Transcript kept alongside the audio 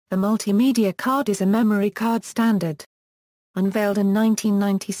The multimedia card is a memory card standard. Unveiled in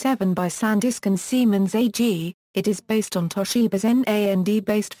 1997 by SanDisk and Siemens AG, it is based on Toshiba's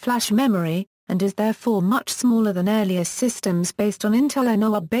NAND-based flash memory, and is therefore much smaller than earlier systems based on Intel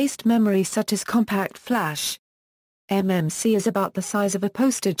NOR-based memory such as CompactFlash. MMC is about the size of a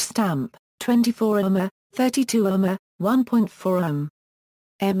postage stamp, 24 ohm, 32 ohm, 1.4 ohm.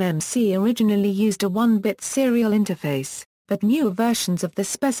 MMC originally used a 1-bit serial interface, but newer versions of the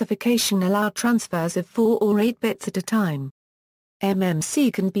specification allow transfers of 4 or 8 bits at a time.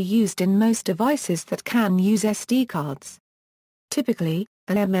 MMC can be used in most devices that can use SD cards. Typically,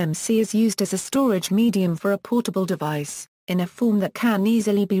 an MMC is used as a storage medium for a portable device, in a form that can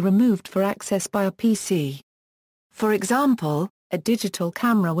easily be removed for access by a PC. For example, a digital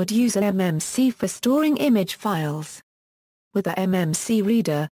camera would use an MMC for storing image files. With a MMC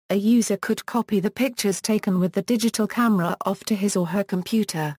reader, a user could copy the pictures taken with the digital camera off to his or her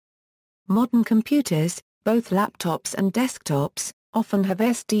computer. Modern computers, both laptops and desktops, often have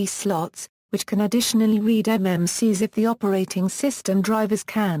SD slots, which can additionally read MMCs if the operating system drivers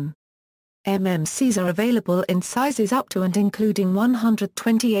can. MMCs are available in sizes up to and including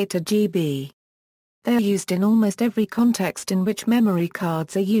 128 GB. They are used in almost every context in which memory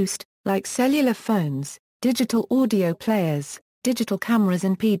cards are used, like cellular phones, digital audio players, digital cameras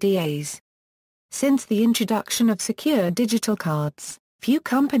and PDAs. Since the introduction of secure digital cards, few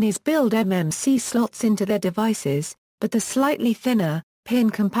companies build MMC slots into their devices, but the slightly thinner,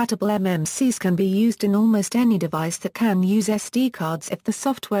 pin-compatible MMCs can be used in almost any device that can use SD cards if the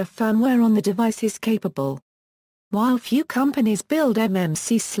software firmware on the device is capable. While few companies build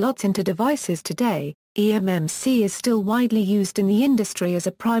MMC slots into devices today, eMMC is still widely used in the industry as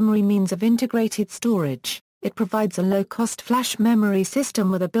a primary means of integrated storage. It provides a low-cost flash memory system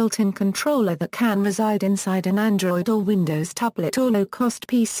with a built-in controller that can reside inside an Android or Windows tablet or low-cost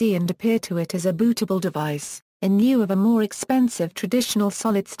PC and appear to it as a bootable device, in lieu of a more expensive traditional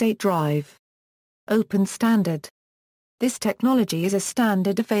solid-state drive. Open standard. This technology is a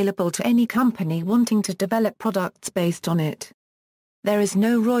standard available to any company wanting to develop products based on it. There is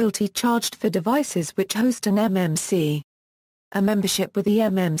no royalty charged for devices which host an MMC. A membership with the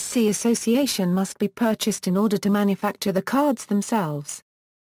MMC Association must be purchased in order to manufacture the cards themselves.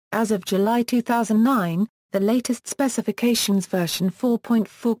 As of July 2009, the latest specifications version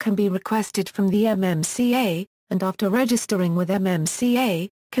 4.4 can be requested from the MMCA, and after registering with MMCA,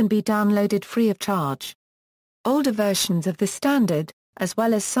 can be downloaded free of charge. Older versions of the standard, as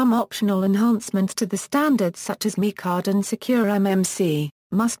well as some optional enhancements to the standard such as MiCard and Secure MMC,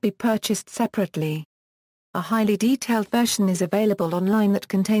 must be purchased separately. A highly detailed version is available online that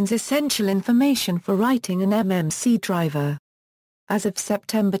contains essential information for writing an MMC driver. As of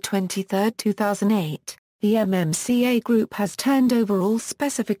September 23, 2008, the MMCA Group has turned over all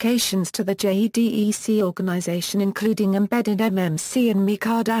specifications to the JEDEC organization including embedded MMC and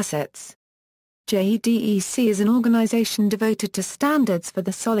MiCard assets. JEDEC is an organization devoted to standards for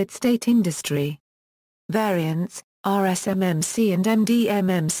the solid-state industry. Variants, RSMMC and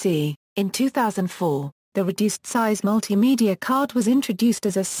MDMMC. In 2004, the reduced-size multimedia card was introduced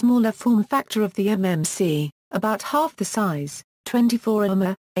as a smaller form factor of the MMC, about half the size, 24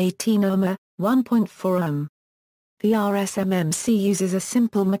 ohm, 18 ohm, 1.4 ohm. The RSMMC uses a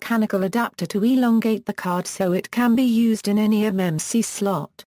simple mechanical adapter to elongate the card so it can be used in any MMC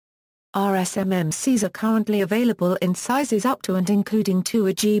slot. RSMMCs are currently available in sizes up to and including 2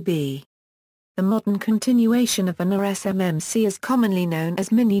 GB. The modern continuation of an RSMMC is commonly known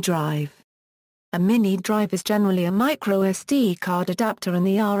as mini drive. A mini drive is generally a microSD card adapter in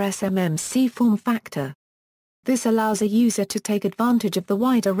the RSMMC form factor. This allows a user to take advantage of the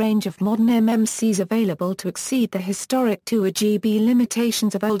wider range of modern MMCs available to exceed the historic 2 GB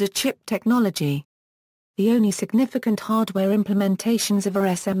limitations of older chip technology. The only significant hardware implementations of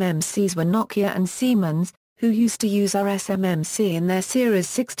RSMMCs were Nokia and Siemens, who used to use RSMMC in their Series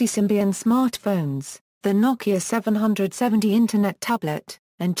 60 Symbian smartphones, the Nokia 770 Internet tablet,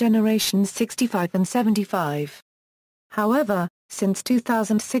 and generations 65 and 75. However, since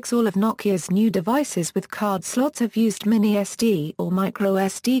 2006 all of Nokia's new devices with card slots have used mini SD or micro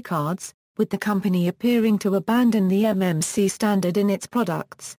SD cards, with the company appearing to abandon the MMC standard in its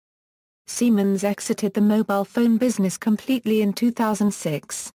products. Siemens exited the mobile phone business completely in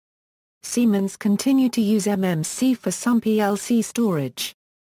 2006. Siemens continued to use MMC for some PLC storage.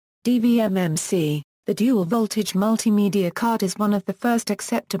 DVMMC. The dual-voltage multimedia card is one of the first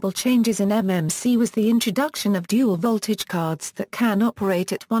acceptable changes in MMC was the introduction of dual-voltage cards that can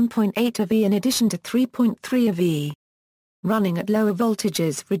operate at 1.8 V in addition to 3.3 V. Running at lower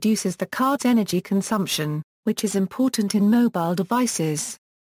voltages reduces the card's energy consumption, which is important in mobile devices.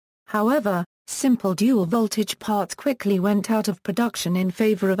 However, simple dual-voltage parts quickly went out of production in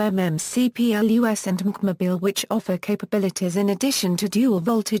favor of MMC-PLUS and MultiMediaCard, which offer capabilities in addition to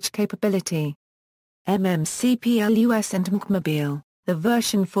dual-voltage capability. MMC-PLUS and MultiMediaCard, the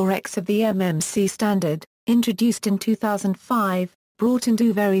version 4X of the MMC standard, introduced in 2005, brought in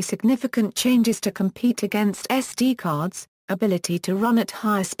two very significant changes to compete against SD cards: ability to run at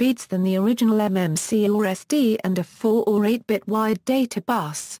higher speeds than the original MMC or SD, and a 4 or 8-bit wide data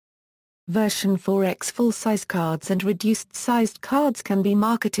bus. Version 4X full-size cards and reduced-sized cards can be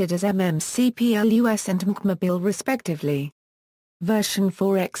marketed as MMC-PLUS and MultiMediaCard respectively. Version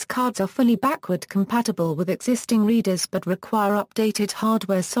 4X cards are fully backward compatible with existing readers but require updated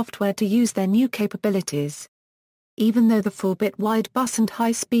hardware-software to use their new capabilities. Even though the 4-bit wide bus and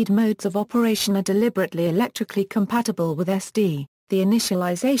high-speed modes of operation are deliberately electrically compatible with SD, the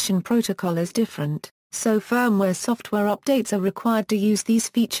initialization protocol is different, so firmware software updates are required to use these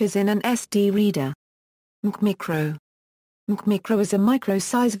features in an SD reader. MultiMediaCard. MultiMediaCard is a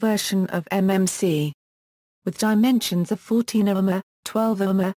micro-size version of MMC. With dimensions of 14 ohm, 12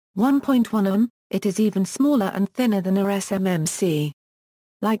 ohm, 1.1 ohm, it is even smaller and thinner than a SMMC.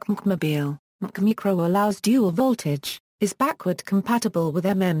 Like MultiMediaCard, MultiMediaCard allows dual voltage, is backward compatible with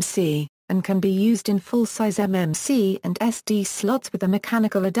MMC, and can be used in full-size MMC and SD slots with a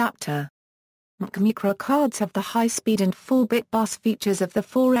mechanical adapter. MultiMediaCard cards have the high-speed and 4-bit bus features of the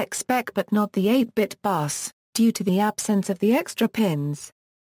 4X spec but not the 8-bit bus, due to the absence of the extra pins.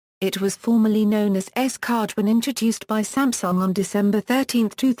 It was formerly known as S-Card when introduced by Samsung on December 13,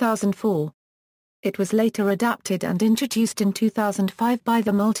 2004. It was later adapted and introduced in 2005 by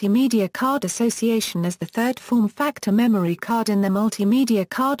the MultiMediaCard Association as the third form factor memory card in the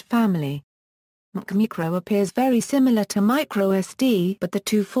MultiMediaCard family. MultiMediaCard appears very similar to microSD, but the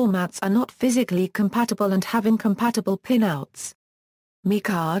two formats are not physically compatible and have incompatible pinouts.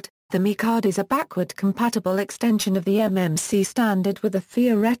 MediaCard. The MediaCard is a backward-compatible extension of the MMC standard with a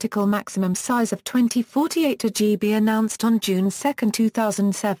theoretical maximum size of 2048 GB announced on June 2,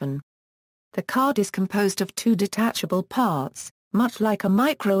 2007. The card is composed of two detachable parts, much like a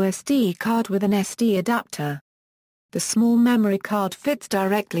microSD card with an SD adapter. The small memory card fits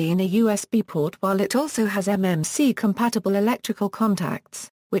directly in a USB port while it also has MMC-compatible electrical contacts,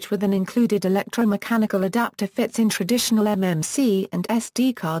 which with an included electromechanical adapter fits in traditional MMC and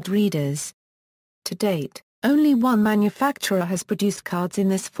SD card readers. To date, only one manufacturer has produced cards in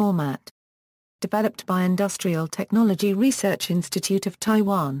this format. Developed by Industrial Technology Research Institute of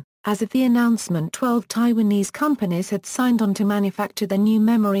Taiwan, as of the announcement 12 Taiwanese companies had signed on to manufacture the new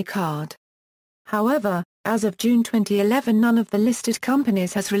memory card. However, as of June 2011 none of the listed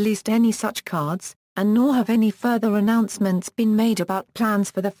companies has released any such cards, and nor have any further announcements been made about plans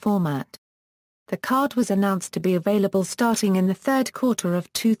for the format. The card was announced to be available starting in the third quarter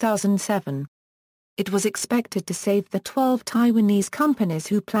of 2007. It was expected to save the 12 Taiwanese companies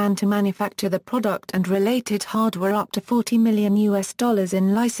who plan to manufacture the product and related hardware up to $40 million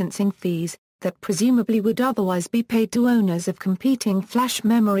in licensing fees, that presumably would otherwise be paid to owners of competing flash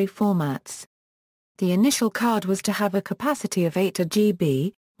memory formats. The initial card was to have a capacity of 8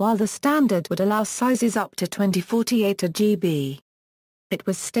 GB, while the standard would allow sizes up to 2048 GB. It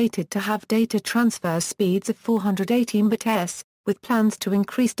was stated to have data transfer speeds of 418 bits, with plans to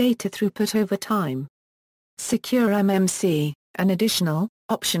increase data throughput over time. Secure MMC, an additional,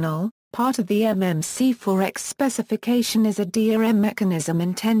 optional, part of the MMC4X specification is a DRM mechanism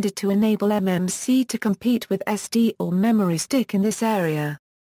intended to enable MMC to compete with SD or memory stick in this area.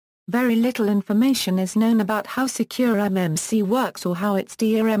 Very little information is known about how secure MMC works or how its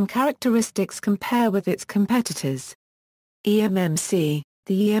DRM characteristics compare with its competitors. eMMC.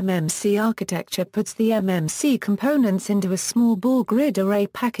 The eMMC architecture puts the MMC components into a small ball grid array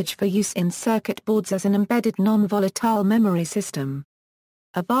package for use in circuit boards as an embedded non-volatile memory system.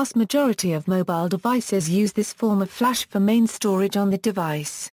 A vast majority of mobile devices use this form of flash for main storage on the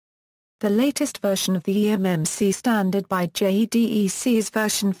device. The latest version of the eMMC standard by JEDEC is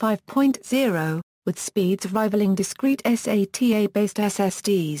version 5.0, with speeds rivaling discrete SATA-based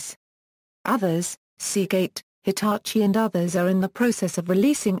SSDs. Others, Seagate, Hitachi and others are in the process of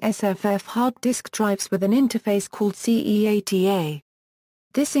releasing SFF hard disk drives with an interface called CEATA.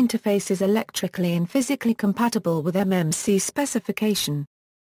 This interface is electrically and physically compatible with MMC specification.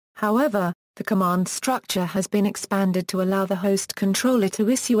 However, the command structure has been expanded to allow the host controller to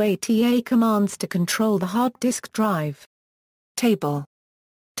issue ATA commands to control the hard disk drive. Table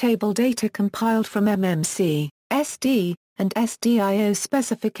data compiled from MMC, SD, and SDIO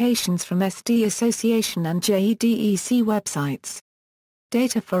specifications from SD Association and JEDEC websites.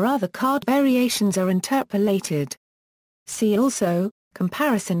 Data for other card variations are interpolated. See also,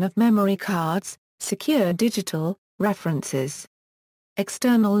 Comparison of memory cards, secure digital, references.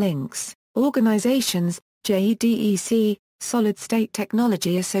 External links, organizations, JEDEC, Solid State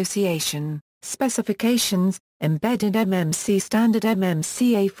Technology Association, specifications, Embedded MMC Standard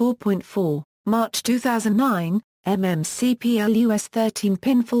MMCA 4.4, March 2009, MMC PLUS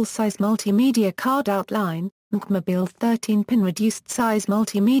 13-pin full-size multimedia card outline, MMCMobile 13-pin reduced-size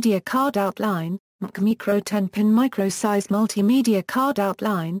multimedia card outline, Micro 10-pin micro-size multimedia card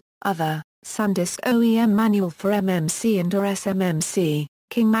outline, other, SanDisk OEM Manual for MMC and/or SMMC,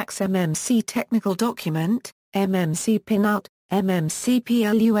 KingMax MMC Technical Document, MMC Pinout, MMC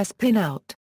PLUS Pinout.